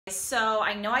So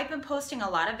I know I've been posting a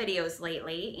lot of videos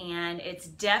lately, and it's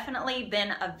definitely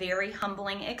been a very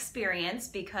humbling experience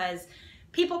because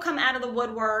people come out of the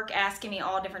woodwork asking me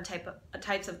all different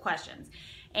types of questions.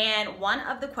 And one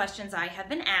of the questions I have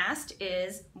been asked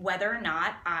is whether or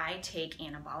not I take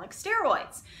anabolic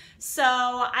steroids. So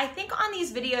I think on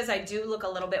these videos I do look a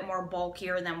little bit more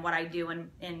bulkier than what I do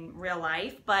in real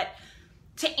life. But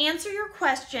to answer your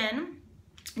question,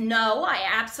 no, I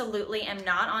absolutely am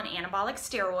not on anabolic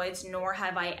steroids, nor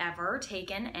have I ever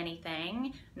taken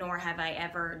anything, nor have I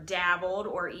ever dabbled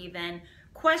or even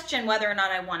questioned whether or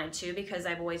not I wanted to, because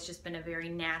I've always just been a very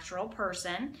natural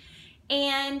person.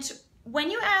 And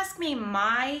when you ask me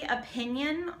my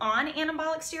opinion on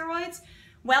anabolic steroids,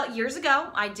 well, years ago,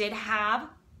 I did have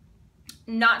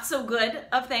not so good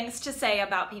of things to say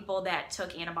about people that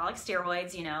took anabolic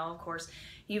steroids. You know, of course,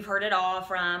 you've heard it all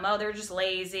from, oh, they're just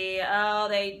lazy. Oh,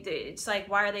 it's like,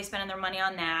 why are they spending their money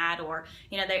on that? Or,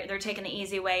 you know, they're taking the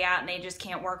easy way out and they just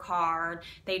can't work hard.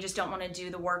 They just don't want to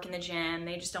do the work in the gym.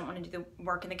 They just don't want to do the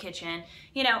work in the kitchen.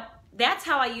 You know, that's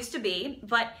how I used to be.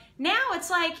 But now it's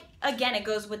like, again, it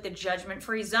goes with the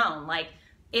judgment-free zone. Like,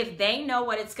 if they know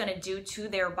what it's going to do to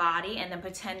their body and the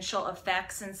potential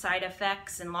effects and side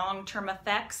effects and long-term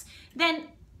effects, then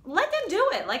let them do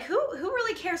it. Like, who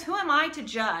really cares? Who am I to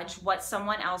judge what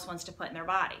someone else wants to put in their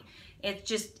body? It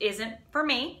just isn't for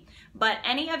me. But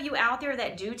any of you out there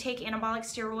that do take anabolic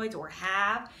steroids or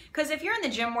have, because if you're in the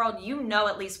gym world, you know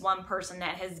at least one person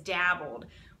that has dabbled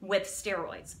with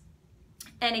steroids.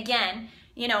 And again,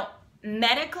 you know,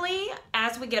 medically,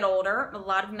 as we get older, a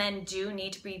lot of men do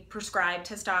need to be prescribed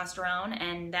testosterone,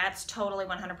 and that's totally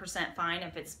 100% fine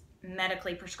if it's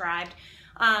medically prescribed.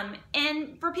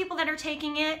 And for people that are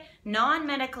taking it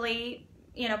non-medically,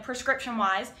 you know,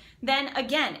 prescription-wise, then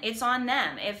again, it's on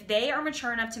them. If they are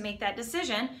mature enough to make that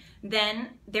decision, then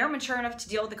they're mature enough to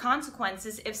deal with the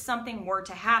consequences if something were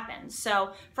to happen.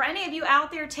 So for any of you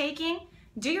out there taking,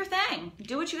 do your thing.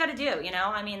 Do what you got to do, you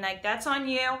know? I mean, like, that's on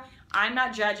you. I'm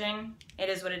not judging. It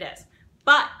is what it is.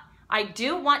 But I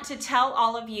do want to tell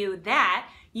all of you that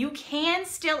you can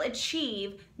still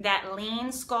achieve that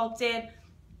lean, sculpted,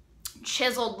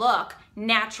 chiseled look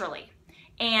naturally.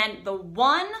 And the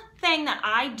one thing that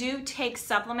I do take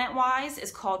supplement-wise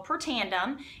is called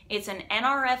Protandim. It's an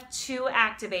NRF2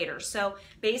 activator. So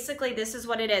basically, this is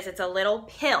what it is. It's a little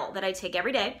pill that I take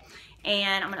every day.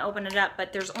 And I'm going to open it up,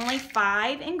 but there's only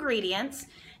 5 ingredients.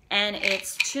 And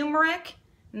it's turmeric,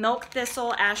 milk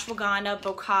thistle, ashwagandha,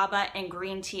 bocaba, and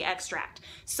green tea extract.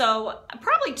 So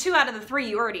probably 2 out of the 3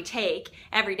 you already take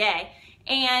every day.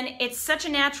 And it's such a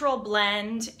natural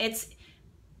blend.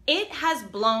 It has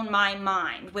blown my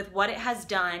mind with what it has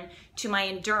done to my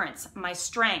endurance, my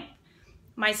strength,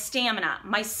 my stamina,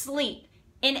 my sleep.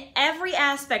 In every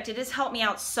aspect, it has helped me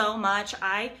out so much.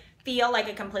 I feel like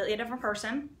a completely different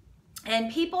person.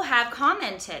 And people have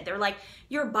commented, they're like,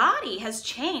 your body has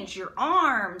changed, your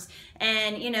arms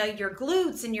and, you know, your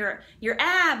glutes and your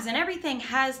abs and everything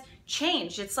has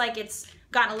changed. It's like it's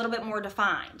gotten a little bit more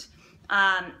defined.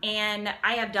 And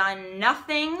I have done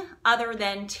nothing other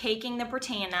than taking the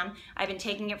Protandim. I've been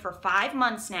taking it for 5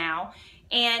 months now,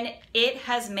 and it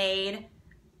has made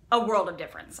a world of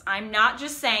difference. I'm not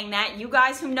just saying that. You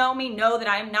guys who know me know that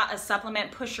I'm not a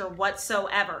supplement pusher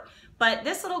whatsoever. But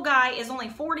this little guy is only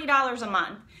 $40 a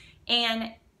month.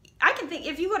 And I can think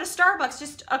if you go to Starbucks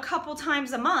just a couple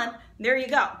times a month, there you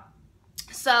go.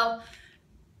 So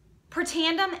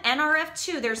Protandim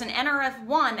NRF2, there's an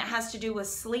NRF1 that has to do with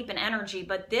sleep and energy,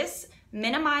 but this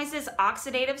minimizes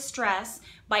oxidative stress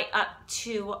by up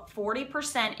to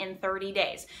 40% in 30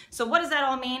 days. So what does that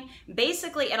all mean?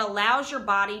 Basically, it allows your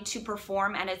body to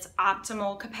perform at its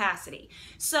optimal capacity.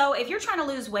 So if you're trying to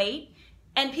lose weight,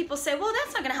 and people say, well,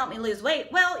 that's not going to help me lose weight.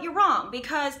 Well, you're wrong,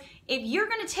 because if you're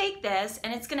going to take this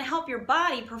and it's going to help your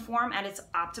body perform at its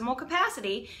optimal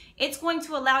capacity, it's going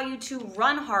to allow you to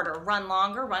run harder, run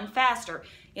longer, run faster.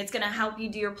 It's going to help you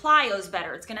do your plyos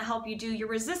better. It's going to help you do your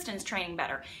resistance training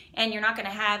better. And you're not going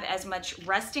to have as much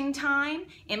resting time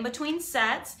in between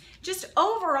sets. Just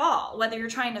overall, whether you're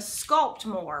trying to sculpt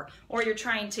more or you're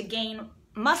trying to gain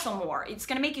muscle more, it's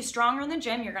going to make you stronger in the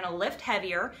gym. You're going to lift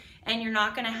heavier, and you're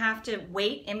not going to have to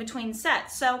wait in between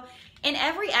sets. So in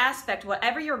every aspect,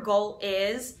 whatever your goal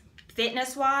is,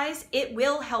 fitness-wise, it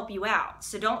will help you out.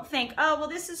 So don't think, oh, well,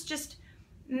 this is just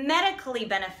medically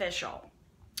beneficial.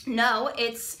 No,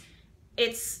 it's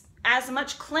as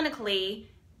much clinically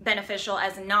beneficial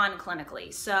as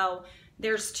non-clinically. So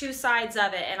there's 2 sides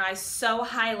of it, and I so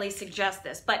highly suggest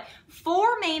this. But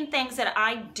 4 main things that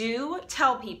I do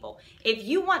tell people if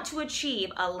you want to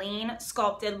achieve a lean,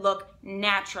 sculpted look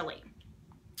naturally.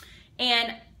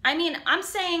 And I mean, I'm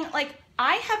saying, like,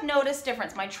 I have noticed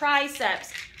difference. My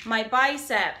triceps, my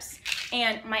biceps,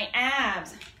 and my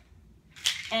abs,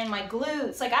 and my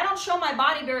glutes. Like, I don't show my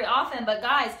body very often, but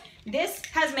guys, this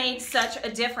has made such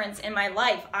a difference in my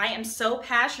life. I am so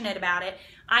passionate about it.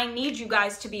 I need you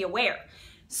guys to be aware.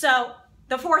 So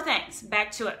the 4 things,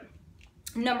 back to it.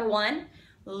 Number 1,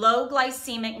 low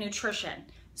glycemic nutrition.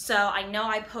 So I know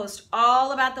I post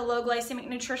all about the low glycemic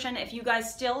nutrition. If you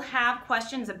guys still have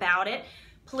questions about it,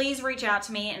 please reach out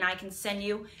to me and I can send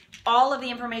you all of the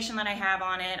information that I have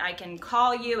on it. I can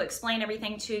call you, explain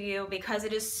everything to you, because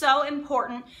it is so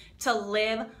important to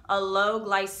live a low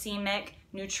glycemic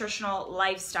nutritional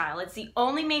lifestyle. It's the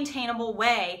only maintainable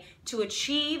way to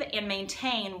achieve and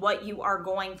maintain what you are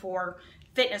going for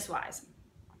fitness-wise.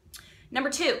 Number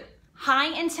 2,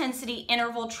 high intensity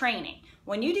interval training.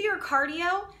 When you do your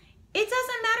cardio, it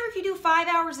doesn't matter if you do 5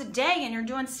 hours a day and you're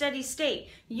doing steady state.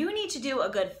 You need to do a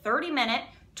good 30-minute,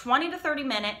 20 to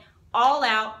 30-minute,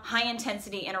 all-out,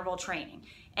 high-intensity interval training.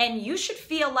 And you should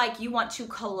feel like you want to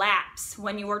collapse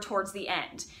when you are towards the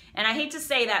end. And I hate to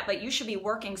say that, but you should be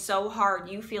working so hard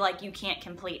you feel like you can't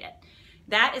complete it.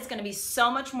 That is going to be so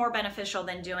much more beneficial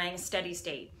than doing steady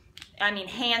state. I mean,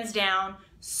 hands down,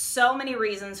 so many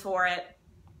reasons for it.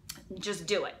 Just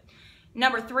do it.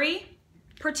 Number 3,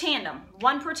 per tandem.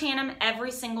 1 per tandem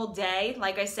every single day.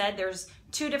 Like I said, there's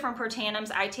 2 different per tandems.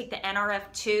 I take the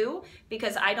NRF2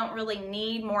 because I don't really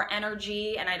need more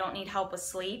energy and I don't need help with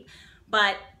sleep.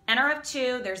 But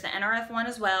NRF2, there's the NRF1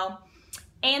 as well.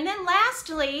 And then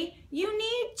lastly, you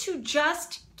need to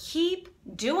just keep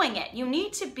doing it. You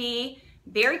need to be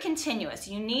very continuous.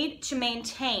 You need to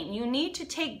maintain. You need to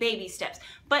take baby steps.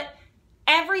 But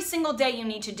every single day you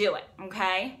need to do it,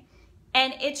 okay?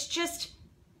 And it's just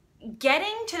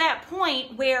getting to that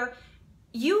point where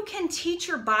you can teach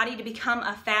your body to become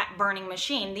a fat burning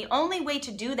machine. The only way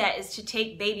to do that is to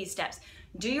take baby steps.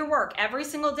 Do your work every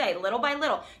single day, little by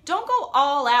little. Don't go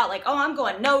all out like, oh, I'm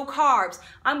going no carbs.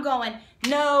 I'm going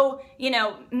no,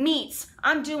 meats.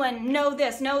 I'm doing no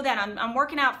this, no that. I'm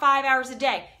working out 5 hours a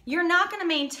day. You're not going to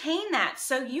maintain that.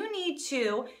 So you need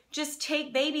to just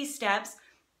take baby steps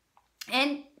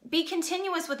and be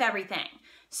continuous with everything.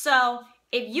 So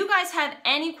if you guys have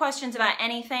any questions about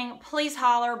anything, please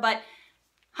holler. But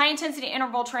high intensity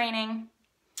interval training,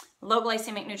 low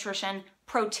glycemic nutrition,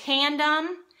 pro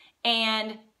tandem,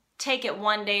 and take it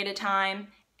one day at a time,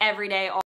 every day.